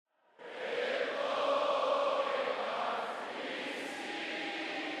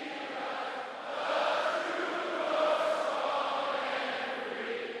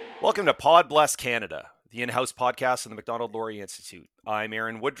Welcome to Pod Bless Canada, the in-house podcast of the Macdonald-Laurier Institute. I'm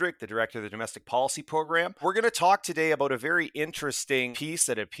Aaron Wudrick, the director of the Domestic Policy Program. We're going to talk today about a very interesting piece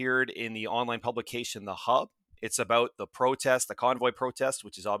that appeared in the online publication, The Hub. It's about the protest, the convoy protest,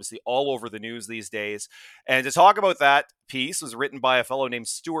 which is obviously all over the news these days. And to talk about that piece was written by a fellow named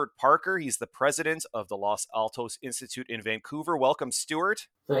Stuart Parker. He's the president of the Los Altos Institute in Vancouver. Welcome, Stuart.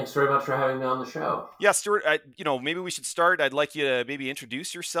 Thanks very much for having me on the show. Yeah, Stuart, maybe we should start. I'd like you to maybe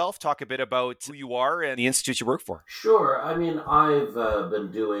introduce yourself, talk a bit about who you are and the institute you work for. Sure. I've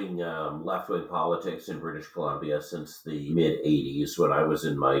been doing left-wing politics in British Columbia since the mid-'80s when I was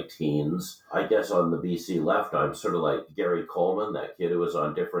in my teens. I guess on the BC left, I'm sort of like Gary Coleman, that kid who was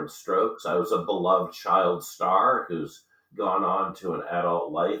on Different Strokes. I was a beloved child star who's gone on to an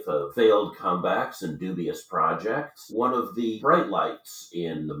adult life of failed comebacks and dubious projects. One of the bright lights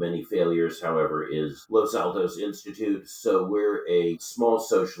in the many failures, however, is Los Altos Institute. So we're a small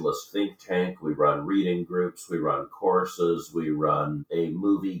socialist think tank. We run reading groups, we run courses, we run a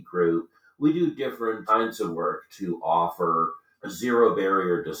movie group. We do different kinds of work to offer zero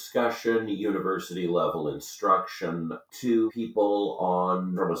barrier discussion, university level instruction to people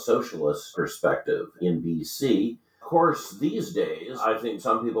from a socialist perspective in BC. Of course, these days, I think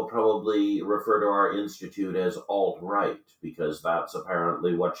some people probably refer to our institute as alt-right, because that's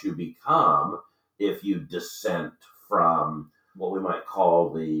apparently what you become if you dissent from what we might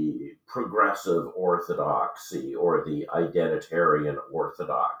call the progressive orthodoxy or the identitarian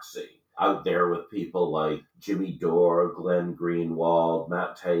orthodoxy. Out there with people like Jimmy Dore, Glenn Greenwald,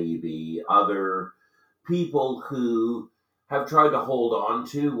 Matt Taibbi, other people who have tried to hold on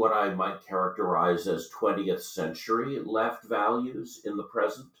to what I might characterize as 20th century left values in the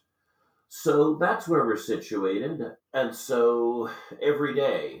present. So that's where we're situated. And so every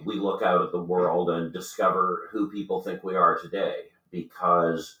day we look out at the world and discover who people think we are today,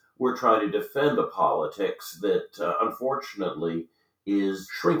 because we're trying to defend a politics that unfortunately is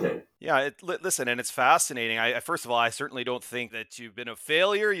shrinking. Yeah, listen, and it's fascinating. First of all, I certainly don't think that you've been a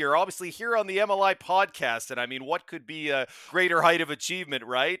failure. You're obviously here on the MLI podcast, and I mean, what could be a greater height of achievement,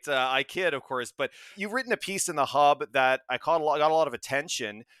 right? I kid, of course, but you've written a piece in the Hub that got a lot of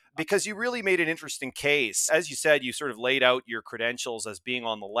attention because you really made an interesting case. As you said, you sort of laid out your credentials as being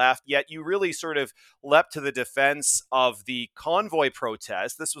on the left, yet you really sort of leapt to the defense of the convoy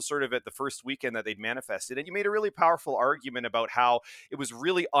protest. This was sort of at the first weekend that they'd manifested, and you made a really powerful argument about how it was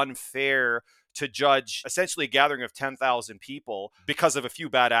really unfair to judge essentially a gathering of 10,000 people because of a few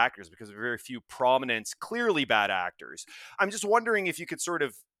bad actors, because of very few prominent, clearly bad actors. I'm just wondering if you could sort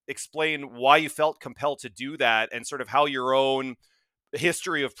of explain why you felt compelled to do that and sort of how your own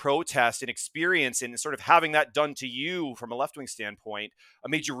history of protest and experience and sort of having that done to you from a left-wing standpoint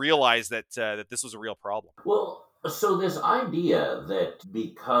made you realize that this was a real problem. Well, so this idea that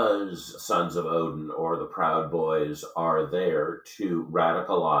because Sons of Odin or the Proud Boys are there to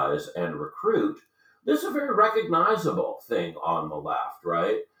radicalize and recruit, this is a very recognizable thing on the left,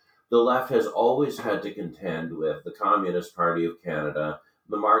 right? The left has always had to contend with the Communist Party of Canada,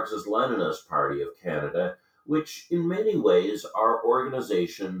 the Marxist-Leninist Party of Canada, which in many ways are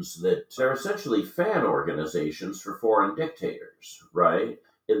organizations that are essentially fan organizations for foreign dictators, right?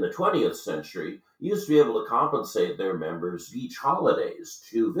 In the 20th century, used to be able to compensate their members beach holidays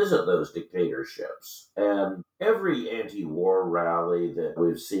to visit those dictatorships. And every anti-war rally that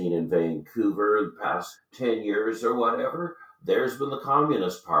we've seen in Vancouver the past 10 years or whatever, there's been the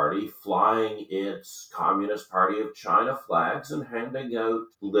Communist Party flying its Communist Party of China flags and handing out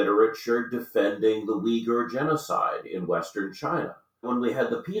literature defending the Uyghur genocide in Western China. When we had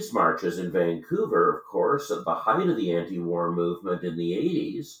the peace marches in Vancouver, of course, at the height of the anti-war movement in the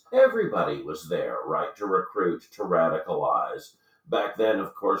 80s, everybody was there, right, to recruit, to radicalize. Back then,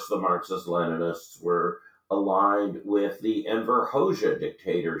 of course, the Marxist-Leninists were aligned with the Enver Hoxha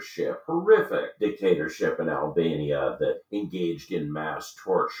dictatorship, horrific dictatorship in Albania that engaged in mass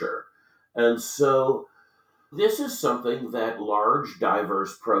torture. And so this is something that large,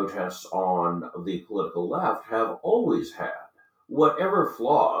 diverse protests on the political left have always had. Whatever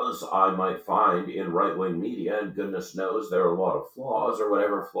flaws I might find in right-wing media, and goodness knows there are a lot of flaws, or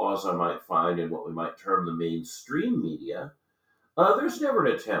whatever flaws I might find in what we might term the mainstream media, there's never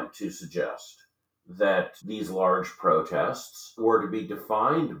an attempt to suggest that these large protests were to be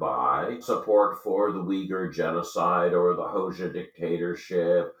defined by support for the Uyghur genocide or the Hoxha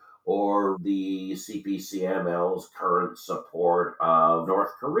dictatorship or the CPCML's current support of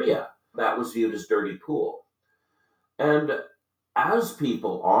North Korea. That was viewed as dirty pool. And as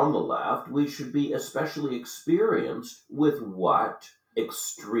people on the left, we should be especially experienced with what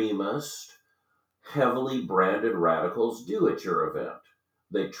extremist, heavily branded radicals do at your event.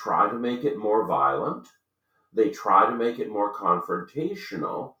 They try to make it more violent. They try to make it more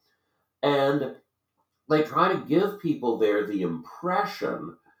confrontational. And they try to give people there the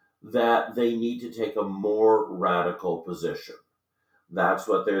impression that they need to take a more radical position. That's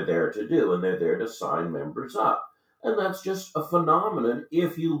what they're there to do, and they're there to sign members up. And that's just a phenomenon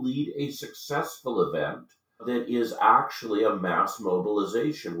if you lead a successful event that is actually a mass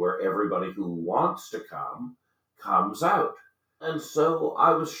mobilization where everybody who wants to come comes out. And so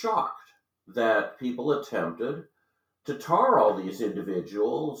I was shocked that people attempted to tar all these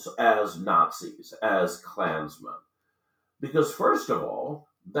individuals as Nazis, as Klansmen. Because, first of all,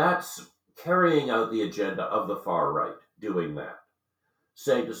 that's carrying out the agenda of the far right, doing that.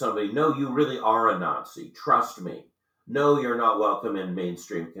 Saying to somebody, no, you really are a Nazi, trust me. No, you're not welcome in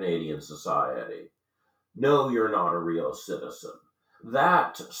mainstream Canadian society. No, you're not a real citizen.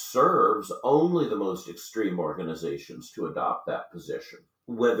 That serves only the most extreme organizations to adopt that position.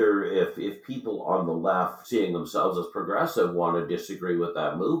 Whether if people on the left, seeing themselves as progressive, want to disagree with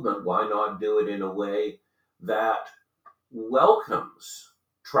that movement, why not do it in a way that welcomes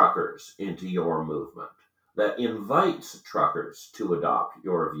truckers into your movement, that invites truckers to adopt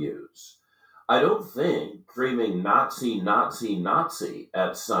your views? I don't think screaming Nazi, Nazi, Nazi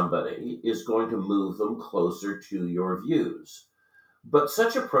at somebody is going to move them closer to your views. But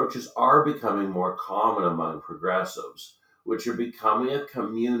such approaches are becoming more common among progressives, which are becoming a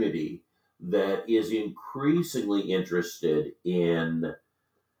community that is increasingly interested in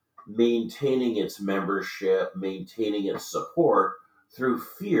maintaining its membership, maintaining its support through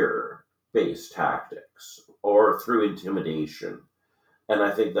fear-based tactics or through intimidation. And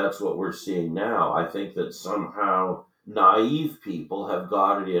I think that's what we're seeing now. I think that somehow naive people have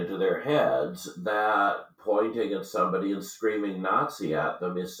got it into their heads that pointing at somebody and screaming Nazi at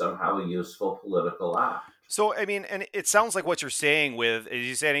them is somehow a useful political act. So, I mean, and it sounds like what you're saying with, as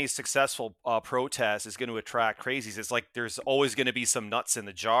you say, any successful protest is going to attract crazies. It's like there's always going to be some nuts in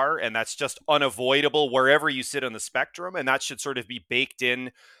the jar, and that's just unavoidable wherever you sit on the spectrum, and that should sort of be baked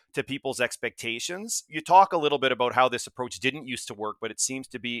in to people's expectations. You talk a little bit about how this approach didn't used to work, but it seems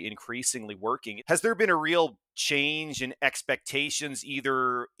to be increasingly working. Has there been a real change in expectations,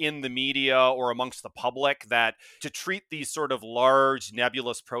 either in the media or amongst the public, that to treat these sort of large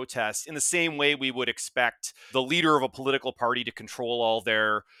nebulous protests in the same way we would expect the leader of a political party to control all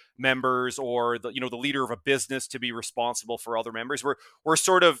their members, or the leader of a business to be responsible for other members? We're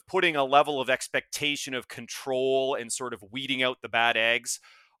sort of putting a level of expectation of control and sort of weeding out the bad eggs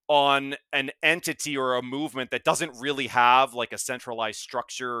on an entity or a movement that doesn't really have like a centralized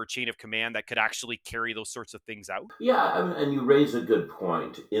structure or chain of command that could actually carry those sorts of things out. Yeah, I mean, and you raise a good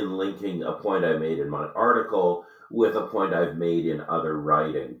point in linking a point I made in my article with a point I've made in other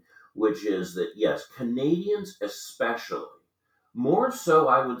writing, which is that, yes, Canadians especially, more so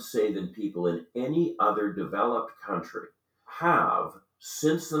I would say than people in any other developed country, have,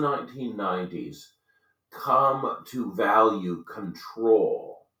 since the 1990s, come to value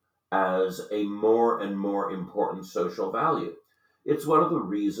control as a more and more important social value. It's one of the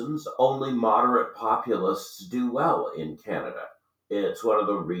reasons only moderate populists do well in Canada. It's one of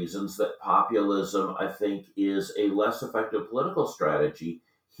the reasons that populism, I think, is a less effective political strategy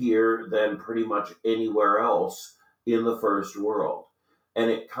here than pretty much anywhere else in the first world. And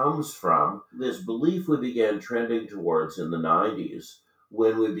it comes from this belief we began trending towards in the 90s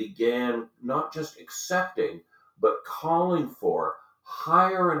when we began not just accepting, but calling for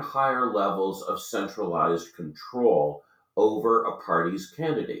higher and higher levels of centralized control over a party's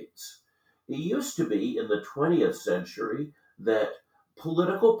candidates. It used to be in the 20th century that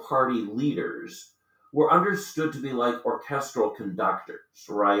political party leaders were understood to be like orchestral conductors,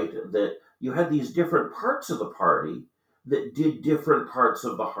 right? That you had these different parts of the party that did different parts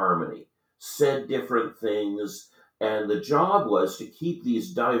of the harmony, said different things, and the job was to keep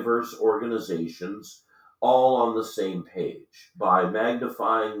these diverse organizations all on the same page by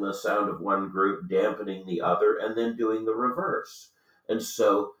magnifying the sound of one group, dampening the other, and then doing the reverse. And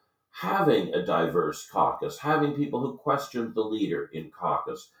so having a diverse caucus, having people who questioned the leader in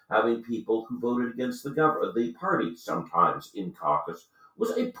caucus, having people who voted against the party sometimes in caucus,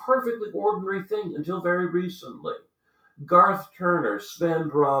 was a perfectly ordinary thing until very recently. Garth Turner, Sven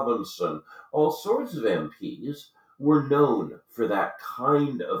Robinson, all sorts of MPs were known for that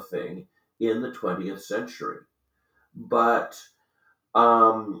kind of thing in the 20th century. But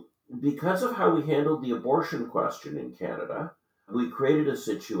because of how we handled the abortion question in Canada, we created a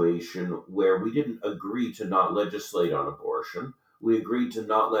situation where we didn't agree to not legislate on abortion. We agreed to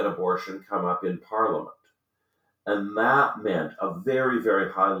not let abortion come up in Parliament. And that meant a very,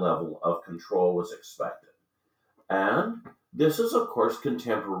 very high level of control was expected. And This is, of course,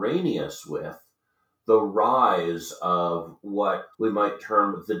 contemporaneous with the rise of what we might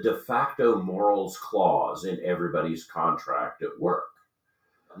term the de facto morals clause in everybody's contract at work.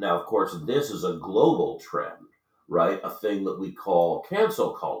 Now, of course, this is a global trend, right? A thing that we call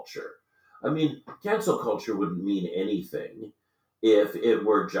cancel culture. I mean, cancel culture wouldn't mean anything if it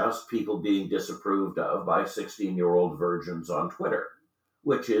were just people being disapproved of by 16-year-old virgins on Twitter,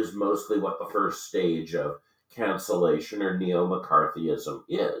 which is mostly what the first stage of cancellation or neo McCarthyism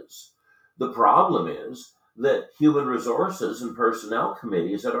is. The problem is that human resources and personnel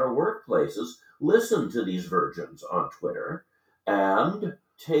committees at our workplaces listen to these virgins on Twitter and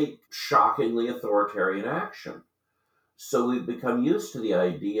take shockingly authoritarian action. So we've become used to the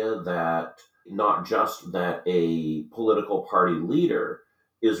idea that not just that a political party leader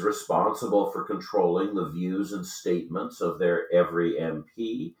is responsible for controlling the views and statements of their every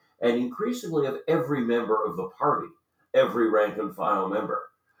MP and increasingly of every member of the party, every rank and file member.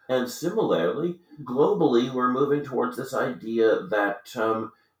 And similarly, globally, we're moving towards this idea that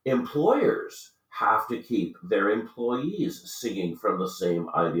employers have to keep their employees singing from the same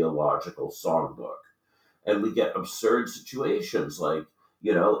ideological songbook. And we get absurd situations like,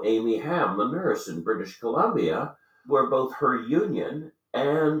 Amy Ham, the nurse in British Columbia, where both her union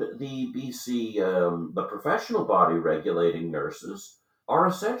and the BC, the professional body regulating nurses, are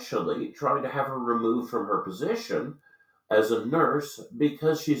essentially trying to have her removed from her position as a nurse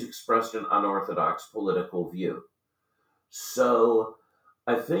because she's expressed an unorthodox political view. So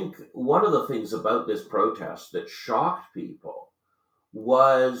I think one of the things about this protest that shocked people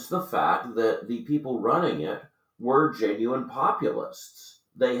was the fact that the people running it were genuine populists.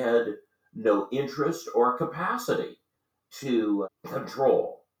 They had no interest or capacity to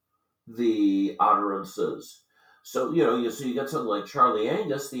control the utterances. So, you get something like Charlie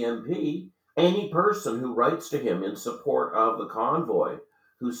Angus, the MP, any person who writes to him in support of the convoy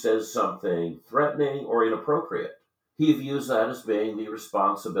who says something threatening or inappropriate, he views that as being the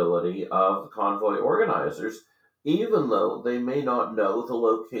responsibility of the convoy organizers, even though they may not know the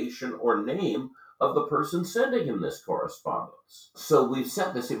location or name of the person sending him this correspondence. So we've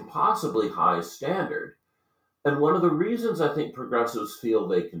set this impossibly high standard. And one of the reasons I think progressives feel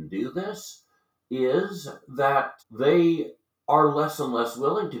they can do this is that they are less and less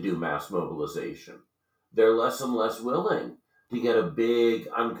willing to do mass mobilization. They're less and less willing to get a big,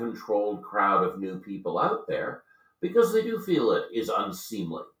 uncontrolled crowd of new people out there because they do feel it is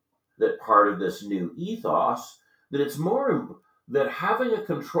unseemly. That part of this new ethos, that it's more, that having a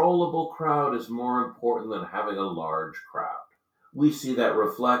controllable crowd is more important than having a large crowd. We see that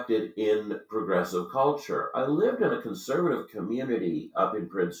reflected in progressive culture. I lived in a conservative community up in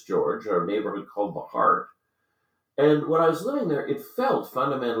Prince George, our neighborhood called the Heart. And when I was living there, it felt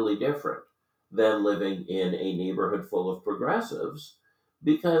fundamentally different than living in a neighborhood full of progressives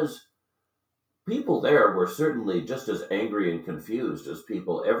because people there were certainly just as angry and confused as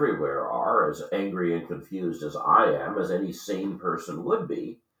people everywhere are, as angry and confused as I am, as any sane person would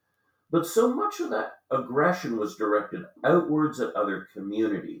be. But so much of that aggression was directed outwards at other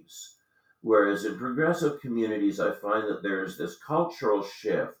communities. Whereas in progressive communities, I find that there's this cultural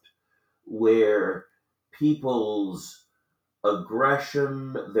shift where people's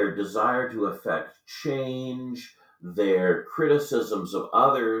aggression, their desire to affect change, their criticisms of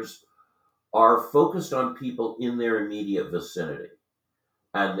others are focused on people in their immediate vicinity.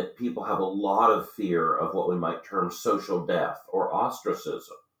 And that people have a lot of fear of what we might term social death or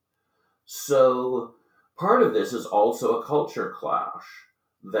ostracism. So part of this is also a culture clash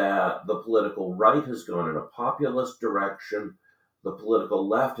that the political right has gone in a populist direction, the political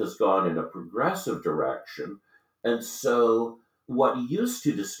left has gone in a progressive direction. And so what used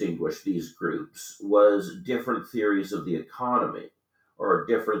to distinguish these groups was different theories of the economy or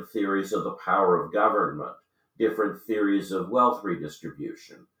different theories of the power of government, different theories of wealth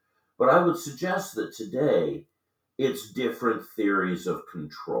redistribution. But I would suggest that today it's different theories of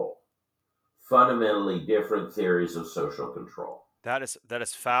control, fundamentally different theories of social control. That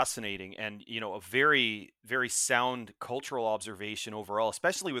is fascinating, and a very very sound cultural observation overall,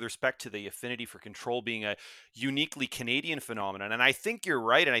 especially with respect to the affinity for control being a uniquely Canadian phenomenon. And I think you're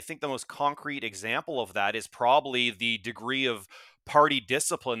right, and I think the most concrete example of that is probably the degree of party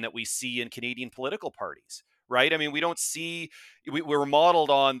discipline that we see in Canadian political parties. Right? I mean, we don't see we're modeled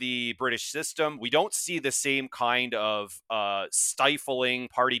on the British system. We don't see the same kind of stifling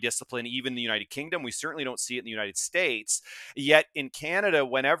party discipline even in the United Kingdom. We certainly don't see it in the United States. Yet in Canada,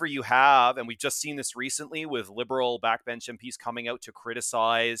 whenever you have, and we've just seen this recently with Liberal backbench MPs coming out to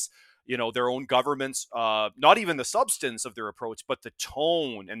criticize, their own governments, not even the substance of their approach, but the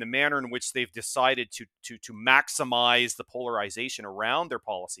tone and the manner in which they've decided to maximize the polarization around their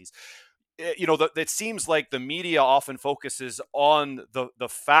policies. It seems like the media often focuses on the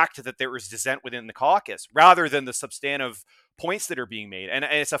fact that there is dissent within the caucus rather than the substantive points that are being made. And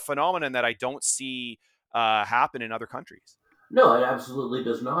it's a phenomenon that I don't see happen in other countries. No, it absolutely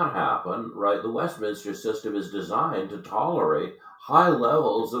does not happen, right? The Westminster system is designed to tolerate high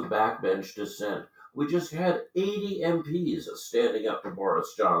levels of backbench dissent. We just had 80 MPs standing up to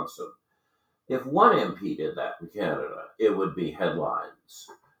Boris Johnson. If one MP did that in Canada, it would be headlines.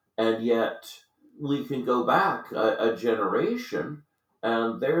 And yet, we can go back a generation,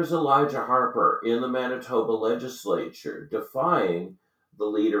 and there's Elijah Harper in the Manitoba legislature defying the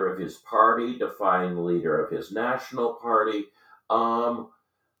leader of his party, defying the leader of his national party.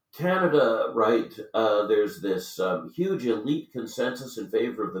 Canada, right, there's this huge elite consensus in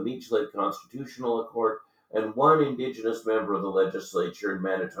favor of the Meech Lake Constitutional Accord, and one Indigenous member of the legislature in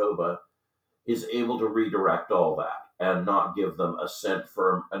Manitoba is able to redirect all that and not give them assent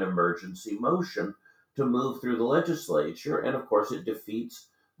for an emergency motion to move through the legislature. And of course, it defeats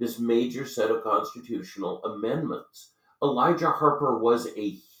this major set of constitutional amendments. Elijah Harper was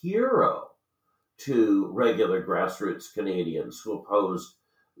a hero to regular grassroots Canadians who opposed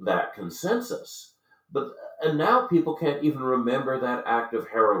that consensus. And now people can't even remember that act of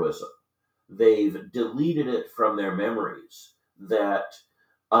heroism. They've deleted it from their memories that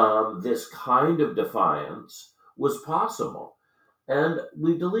this kind of defiance was possible. And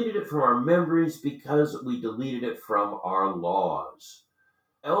we deleted it from our memories because we deleted it from our laws.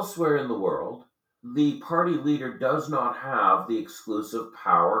 Elsewhere in the world, the party leader does not have the exclusive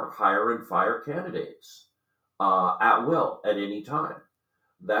power to hire and fire candidates at will at any time.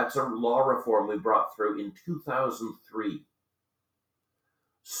 That's a law reform we brought through in 2003.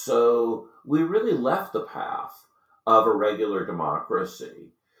 So we really left the path of a regular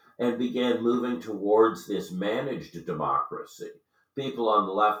democracy and began moving towards this managed democracy. People on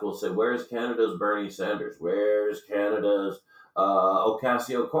the left will say, where's Canada's Bernie Sanders? Where's Canada's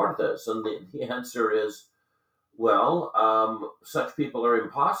Ocasio-Cortez? And the answer is, well, such people are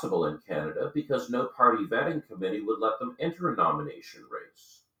impossible in Canada because no party vetting committee would let them enter a nomination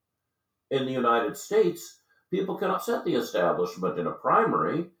race. In the United States, people can upset the establishment in a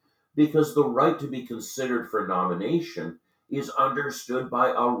primary because the right to be considered for nomination is understood by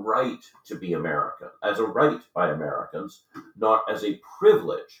a right to be American, as a right by Americans, not as a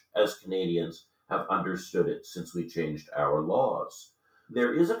privilege, as Canadians have understood it since we changed our laws.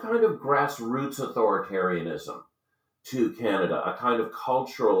 There is a kind of grassroots authoritarianism to Canada, a kind of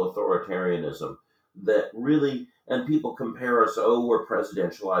cultural authoritarianism that really, and people compare us, we're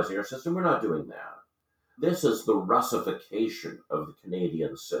presidentializing our system. We're not doing that. This is the Russification of the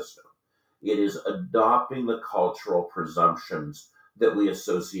Canadian system. It is adopting the cultural presumptions that we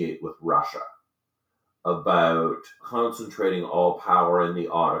associate with Russia about concentrating all power in the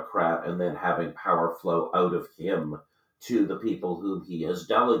autocrat and then having power flow out of him to the people whom he has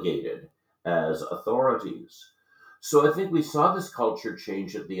delegated as authorities. So I think we saw this culture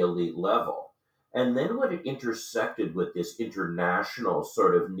change at the elite level. And then when it intersected with this international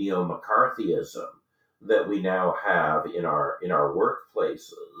sort of neo-McCarthyism that we now have in our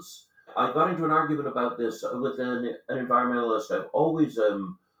workplaces, I got into an argument about this with an environmentalist I've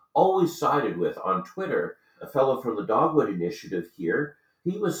always sided with on Twitter, a fellow from the Dogwood Initiative here.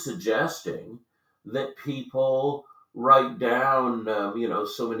 He was suggesting that people write down,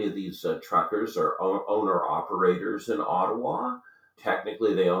 so many of these truckers are owner-operators in Ottawa.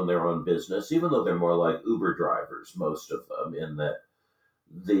 Technically, they own their own business, even though they're more like Uber drivers, most of them, in that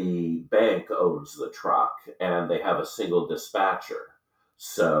the bank owns the truck and they have a single dispatcher.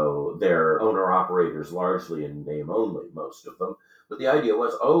 So they're owner-operators largely in name only, most of them. But the idea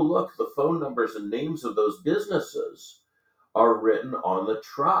was, look, the phone numbers and names of those businesses are written on the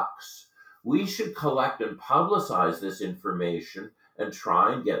trucks. We should collect and publicize this information and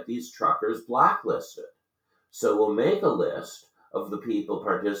try and get these truckers blacklisted. So we'll make a list of the people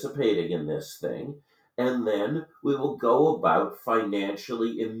participating in this thing, and then we will go about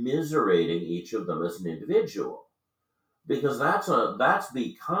financially immiserating each of them as an individual. Because that's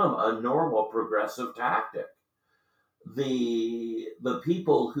become a normal progressive tactic. The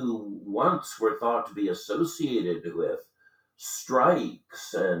people who once were thought to be associated with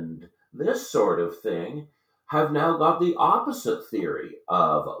strikes and this sort of thing have now got the opposite theory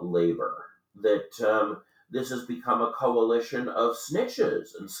of labor, that this has become a coalition of snitches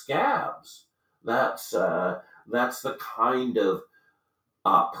and scabs. That's the kind of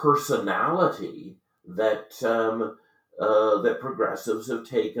personality that that progressives have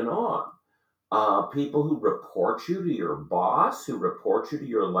taken on. People who report you to your boss, who report you to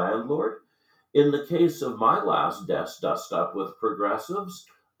your landlord. In the case of my last dust up with progressives,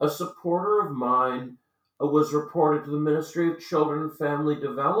 a supporter of mine was reported to the Ministry of Children and Family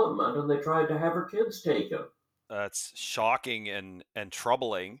Development, and they tried to have her kids taken. That's shocking and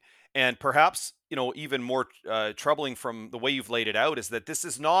troubling. And perhaps, even more troubling from the way you've laid it out is that this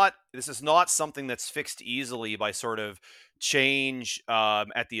is not something that's fixed easily by sort of change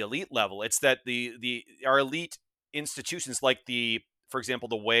at the elite level. It's that the our elite institutions, like for example,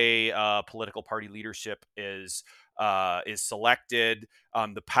 the way political party leadership is selected,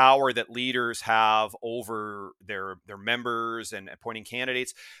 the power that leaders have over their members and appointing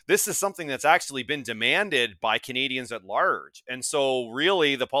candidates. This is something that's actually been demanded by Canadians at large. And so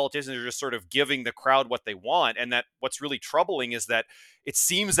really the politicians are just sort of giving the crowd what they want. And that what's really troubling is that it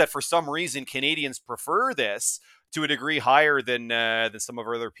seems that for some reason Canadians prefer this to a degree higher than some of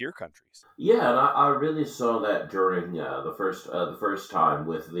our other peer countries. Yeah, and I really saw that during the first time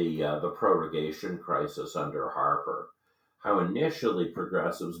with the prorogation crisis under Harper, how initially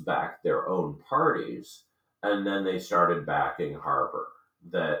progressives backed their own parties, and then they started backing Harper.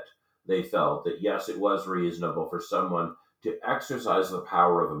 That they felt that yes, it was reasonable for someone to exercise the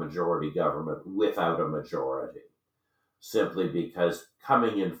power of a majority government without a majority, simply because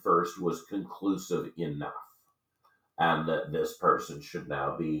coming in first was conclusive enough, and that this person should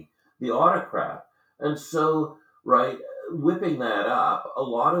now be the autocrat. And so, right, whipping that up, a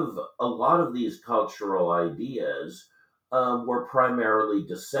lot of these cultural ideas were primarily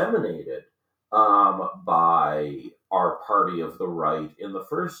disseminated by our party of the right in the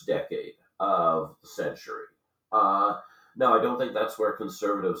first decade of the century. Uh, Now, I don't think that's where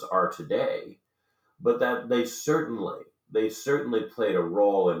conservatives are today, but that they certainly played a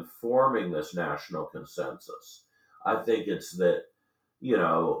role in forming this national consensus. I think it's that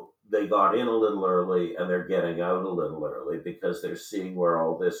they got in a little early and they're getting out a little early because they're seeing where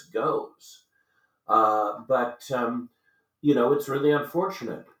all this goes. But it's really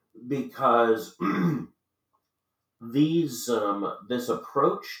unfortunate because this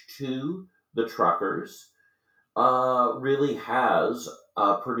approach to the truckers really has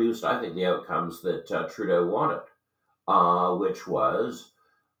produced, I think, the outcomes that Trudeau wanted, which was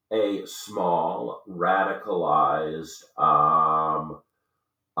a small, radicalized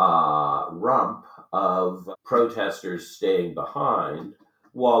rump of protesters staying behind,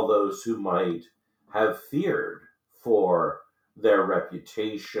 while those who might have feared for their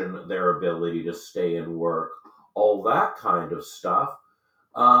reputation, their ability to stay and work, all that kind of stuff,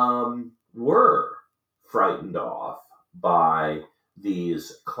 were frightened off by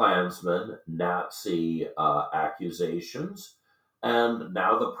these Klansmen Nazi accusations. And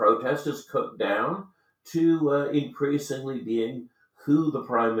now the protest is cooked down to increasingly being who the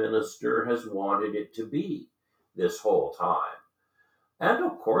prime minister has wanted it to be this whole time. And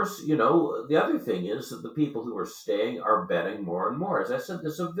of course, the other thing is that the people who are staying are betting more and more. As I said,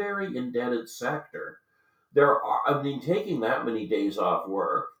 this is a very indebted sector. Taking that many days off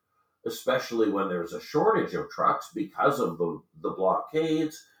work, especially when there's a shortage of trucks because of the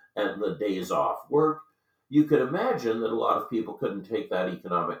blockades and the days off work, you could imagine that a lot of people couldn't take that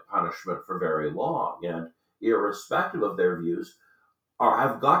economic punishment for very long. And irrespective of their views,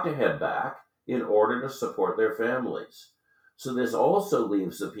 have got to head back in order to support their families. So this also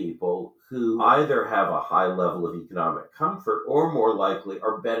leaves the people who either have a high level of economic comfort or more likely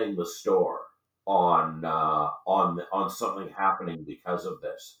are betting the store on something happening because of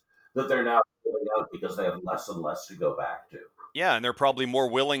this, that they're now going out because they have less and less to go back to. Yeah, and they're probably more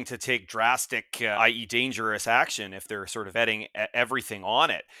willing to take drastic, i.e., dangerous action if they're sort of betting everything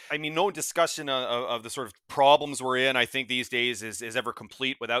on it. I mean, no discussion of the sort of problems we're in, I think, these days is ever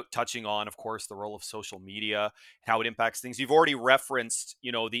complete without touching on, of course, the role of social media, how it impacts things. You've already referenced,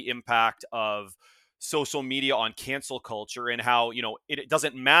 the impact of social media on cancel culture and how, it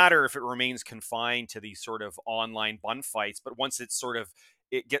doesn't matter if it remains confined to these sort of online bun fights, but once it's sort of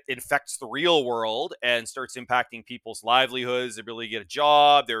infects the real world and starts impacting people's livelihoods, their ability to get a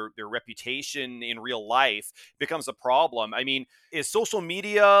job, their reputation in real life becomes a problem. I mean, is social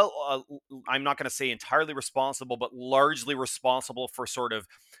media, I'm not going to say entirely responsible, but largely responsible for sort of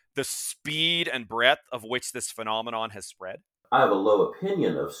the speed and breadth of which this phenomenon has spread? I have a low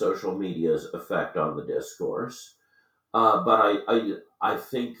opinion of social media's effect on the discourse, but I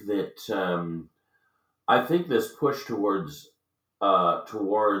think this push towards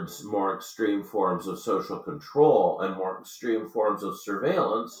more extreme forms of social control and more extreme forms of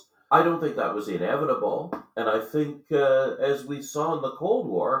surveillance. I don't think that was inevitable, and I think, as we saw in the Cold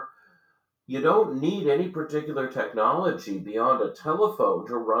War, You don't need any particular technology beyond a telephone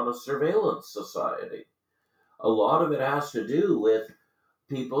to run a surveillance society. A lot of it has to do with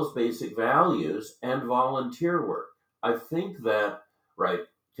people's basic values and volunteer work. I think that, right,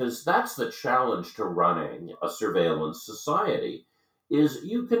 because that's the challenge to running a surveillance society is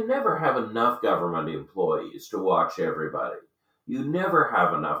you can never have enough government employees to watch everybody. You never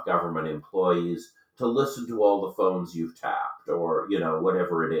have enough government employees to listen to all the phones you've tapped or,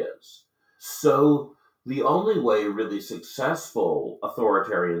 whatever it is. So the only way really successful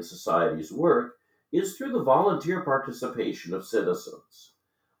authoritarian societies work is through the volunteer participation of citizens.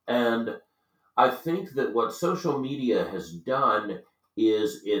 And I think that what social media has done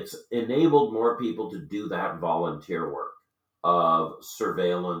is it's enabled more people to do that volunteer work of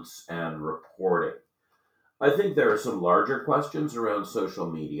surveillance and reporting. I think there are some larger questions around social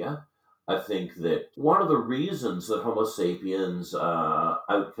media. I think that one of the reasons that Homo sapiens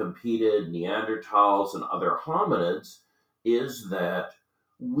outcompeted Neanderthals and other hominids is that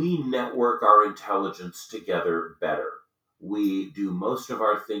we network our intelligence together better. We do most of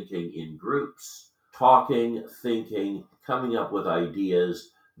our thinking in groups, talking, thinking, coming up with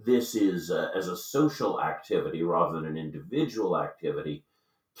ideas. This is as a social activity rather than an individual activity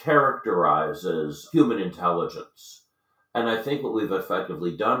characterizes human intelligence. And I think what we've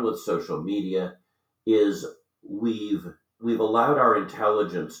effectively done with social media is we've we've allowed our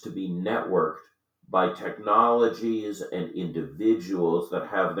intelligence to be networked by technologies and individuals that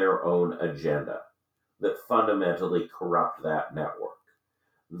have their own agenda that fundamentally corrupt that network,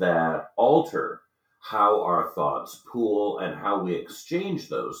 that alter how our thoughts pool and how we exchange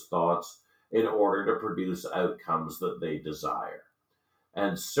those thoughts in order to produce outcomes that they desire.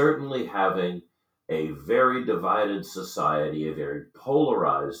 And certainly having a very divided society, a very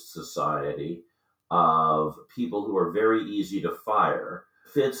polarized society of people who are very easy to fire,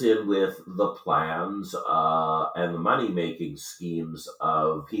 fits in with the plans and the money making schemes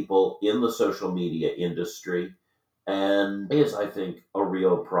of people in the social media industry, and is, I think, a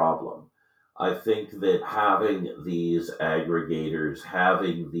real problem. I think that having these aggregators,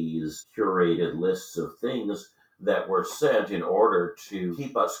 having these curated lists of things that were sent in order to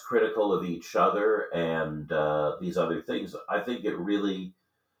keep us critical of each other and these other things, I think it really,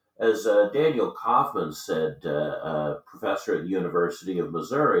 as Daniel Kaufman said, a professor at the University of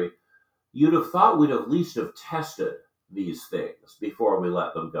Missouri, you'd have thought we'd at least have tested these things before we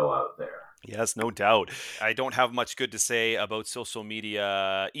let them go out there. Yes, no doubt. I don't have much good to say about social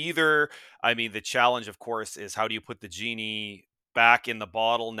media either. I mean, the challenge, of course, is how do you put the genie back in the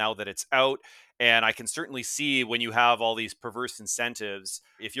bottle now that it's out? And I can certainly see when you have all these perverse incentives,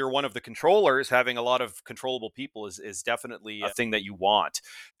 if you're one of the controllers, having a lot of controllable people is definitely a thing that you want.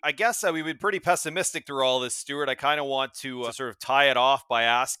 I guess we've been pretty pessimistic through all this, Stuart. I kind of want to sort of tie it off by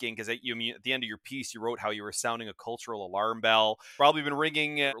asking, because at the end of your piece, you wrote how you were sounding a cultural alarm bell, probably been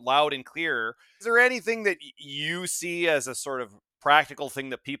ringing loud and clear. Is there anything that you see as a sort of practical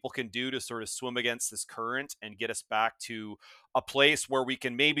thing that people can do to sort of swim against this current and get us back to a place where we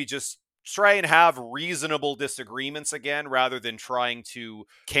can maybe just try and have reasonable disagreements again rather than trying to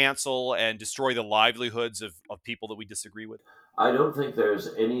cancel and destroy the livelihoods of people that we disagree with? I don't think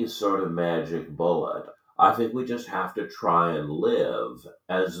there's any sort of magic bullet. I think we just have to try and live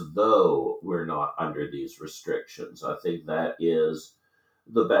as though we're not under these restrictions. I think that is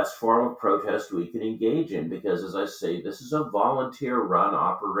the best form of protest we can engage in because, as I say, this is a volunteer run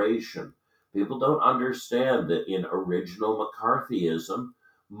operation. People don't understand that in original McCarthyism,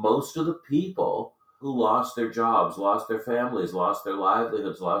 most of the people who lost their jobs, lost their families, lost their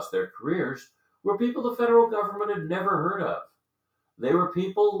livelihoods, lost their careers were people the federal government had never heard of. They were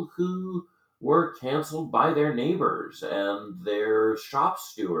people who were canceled by their neighbors and their shop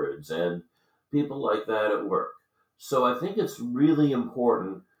stewards and people like that at work. So I think it's really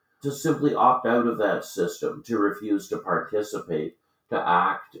important to simply opt out of that system, to refuse to participate, to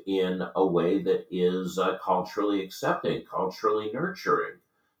act in a way that is culturally accepting, culturally nurturing.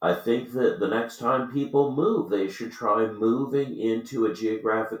 I think that the next time people move, they should try moving into a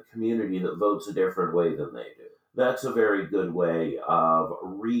geographic community that votes a different way than they do. That's a very good way of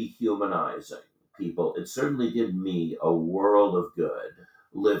rehumanizing people. It certainly did me a world of good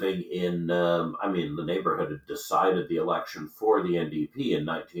living in, the neighborhood had decided the election for the NDP in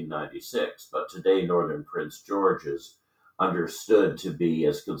 1996, but today Northern Prince George is understood to be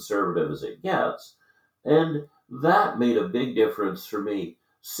as conservative as it gets. And that made a big difference for me.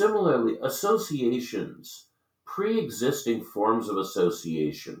 Similarly, associations, pre existing forms of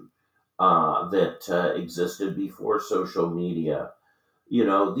association that existed before social media.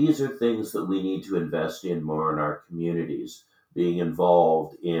 These are things that we need to invest in more in our communities, being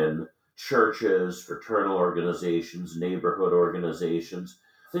involved in churches, fraternal organizations, neighborhood organizations,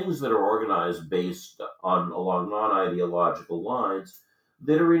 things that are organized based on along non-ideological lines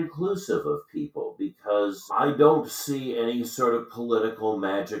that are inclusive of people, because I don't see any sort of political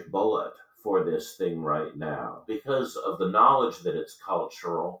magic bullet for this thing right now. Because of the knowledge that it's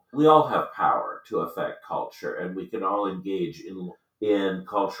cultural, we all have power to affect culture, and we can all engage in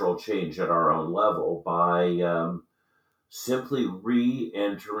cultural change at our own level by simply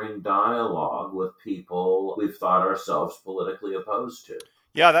re-entering dialogue with people we've thought ourselves politically opposed to.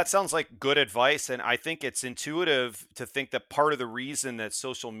 Yeah, that sounds like good advice. And I think it's intuitive to think that part of the reason that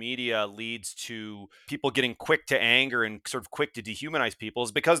social media leads to people getting quick to anger and sort of quick to dehumanize people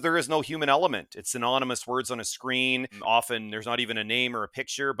is because there is no human element. It's anonymous words on a screen. Often there's not even a name or a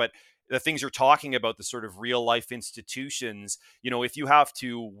picture, but the things you're talking about, the sort of real life institutions, if you have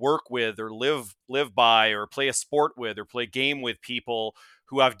to work with or live by or play a sport with or play a game with people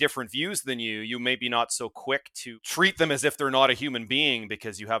who have different views than you may be not so quick to treat them as if they're not a human being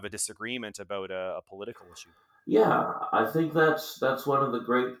because you have a disagreement about a political issue. Yeah, I think that's one of the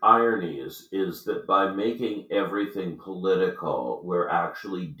great ironies, is that by making everything political, we're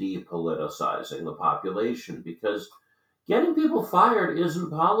actually depoliticizing the population, because getting people fired isn't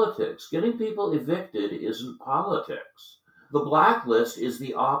politics. Getting people evicted isn't politics. The blacklist is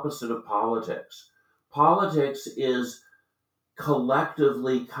the opposite of politics. Politics is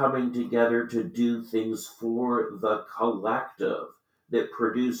collectively coming together to do things for the collective that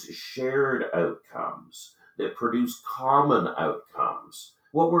produce shared outcomes, that produce common outcomes.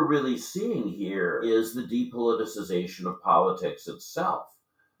 What we're really seeing here is the depoliticization of politics itself.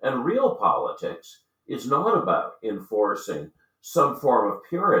 And real politics is not about enforcing some form of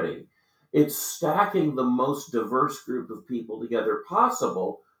purity. It's stacking the most diverse group of people together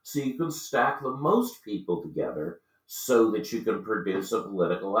possible so you can stack the most people together so that you can produce a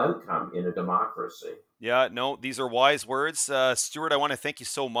political outcome in a democracy. Yeah, no, these are wise words. Stuart, I want to thank you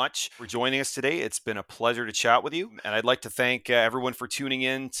so much for joining us today. It's been a pleasure to chat with you. And I'd like to thank everyone for tuning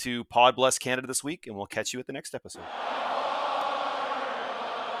in to Pod Bless Canada this week, and we'll catch you at the next episode.